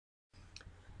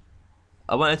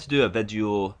I wanted to do a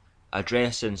video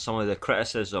addressing some of the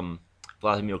criticism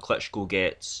Wladimir Klitschko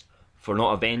gets for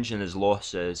not avenging his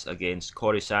losses against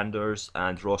Corrie Sanders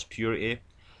and Ross Puritty.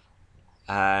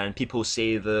 And people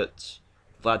say that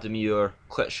Wladimir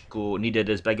Klitschko needed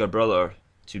his bigger brother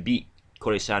to beat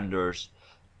Corrie Sanders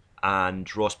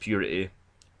and Ross Puritty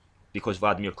because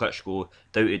Wladimir Klitschko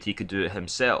doubted he could do it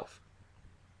himself.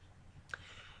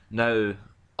 Now,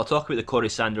 I'll talk about the Corrie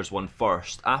Sanders one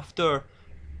first.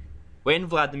 When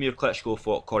Wladimir Klitschko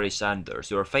fought Corrie Sanders,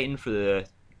 they were fighting for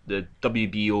the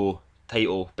WBO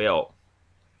title belt,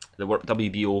 the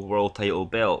WBO world title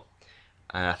belt.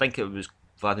 I think it was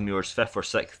Vladimir's 5th or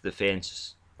 6th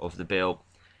defence of the belt,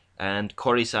 and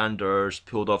Corrie Sanders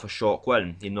pulled off a shock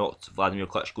win. He knocked Wladimir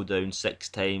Klitschko down 6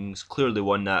 times, clearly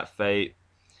won that fight.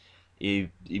 He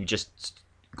just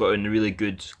got in really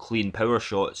good, clean power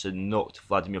shots and knocked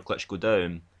Wladimir Klitschko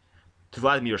down. To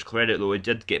Vladimir's credit though, he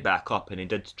did get back up and he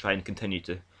did try and continue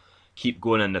to keep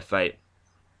going in the fight,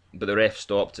 but the ref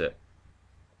stopped it.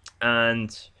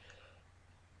 And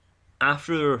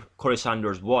after Corrie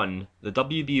Sanders won, the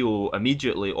WBO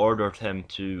immediately ordered him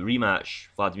to rematch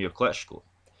Wladimir Klitschko.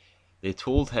 They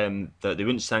told him that they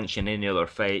wouldn't sanction any other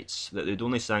fights, that they'd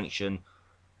only sanction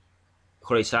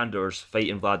Corrie Sanders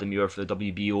fighting Wladimir for the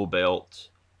WBO belt,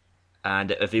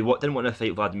 and if he didn't want to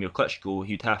fight Wladimir Klitschko,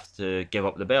 he'd have to give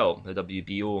up the belt, the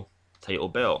WBO title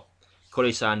belt.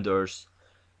 Corrie Sanders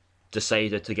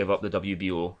decided to give up the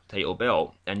WBO title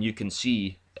belt, and you can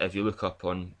see, if you look up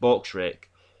on BoxRec,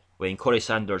 when Corrie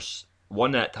Sanders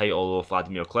won that title of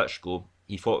Wladimir Klitschko,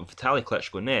 he fought Vitaly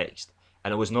Klitschko next,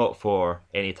 and it was not for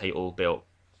any title belt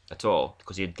at all,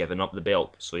 because he had given up the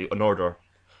belt, so in order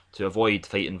to avoid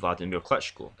fighting Wladimir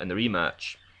Klitschko in the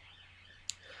rematch.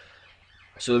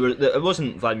 So it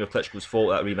wasn't Wladimir Klitschko's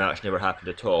fault that rematch never happened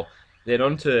at all. Then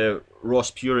on to Ross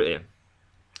Puritty.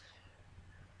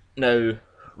 Now,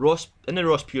 in the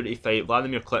Ross Puritty fight,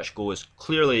 Wladimir Klitschko was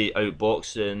clearly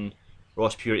outboxing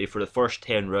Ross Puritty for the first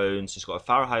 10 rounds. He's got a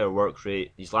far higher work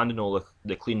rate. He's landing all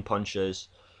the clean punches.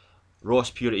 Ross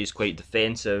Puritty is quite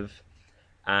defensive.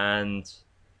 And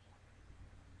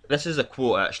this is a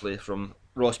quote actually from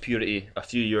Ross Puritty a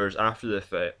few years after the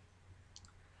fight.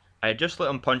 "I just let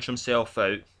him punch himself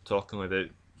out," talking about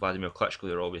Wladimir Klitschko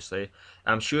there obviously.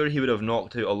 "I'm sure he would have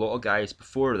knocked out a lot of guys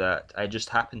before that. I just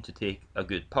happened to take a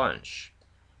good punch.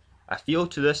 I feel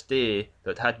to this day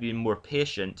that had he been more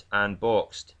patient and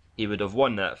boxed, he would have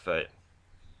won that fight."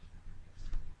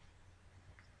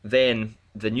 Then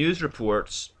the news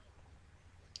reports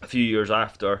a few years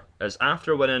after is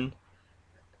after winning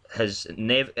his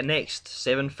next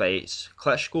 7 fights,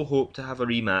 Klitschko hoped to have a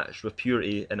rematch with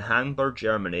Puritty in Hamburg,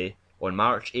 Germany on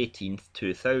March 18th,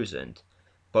 2000,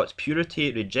 but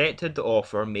Puritty rejected the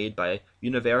offer made by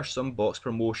Universum Box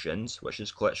Promotions, which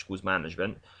is Klitschko's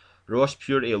management. Ross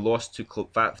Puritty lost to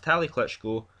Vitaly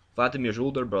Klitschko, Vladimir's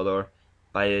older brother,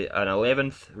 by an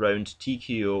 11th round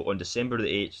TKO on December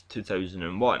 8th,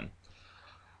 2001.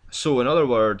 So in other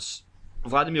words,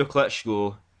 Wladimir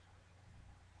Klitschko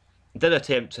did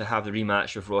attempt to have the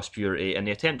rematch with Ross Puritty, and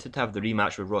he attempted to have the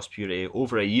rematch with Ross Puritty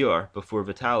over a year before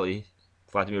Vitaly,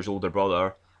 Vladimir's older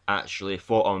brother, actually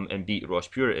fought him and beat Ross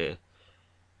Puritty.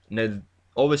 Now,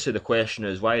 obviously the question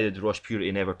is, why did Ross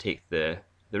Puritty never take the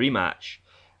rematch?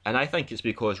 And I think it's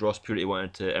because Ross Puritty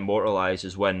wanted to immortalise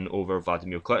his win over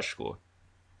Wladimir Klitschko.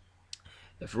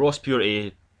 If Ross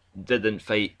Puritty didn't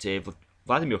fight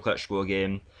Wladimir Klitschko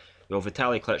again, well,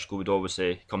 Vitaly Klitschko would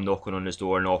obviously come knocking on his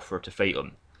door and offer to fight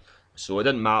him. So it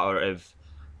didn't matter if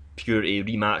Puritty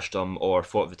rematched him or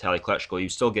fought Vitaly Klitschko, he'd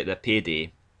still get the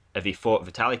payday. If he fought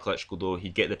Vitaly Klitschko though,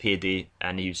 he'd get the payday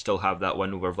and he'd still have that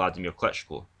win over Wladimir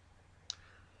Klitschko.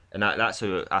 And that's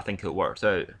how I think it worked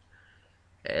out.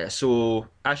 So,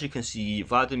 as you can see,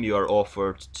 Wladimir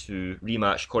offered to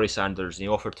rematch Corrie Sanders and he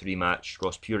offered to rematch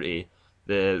Ross Puritty.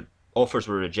 The offers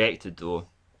were rejected though,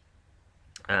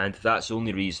 and that's the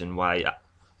only reason why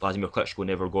Wladimir Klitschko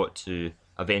never got to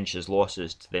avenge his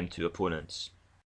losses to them 2 opponents.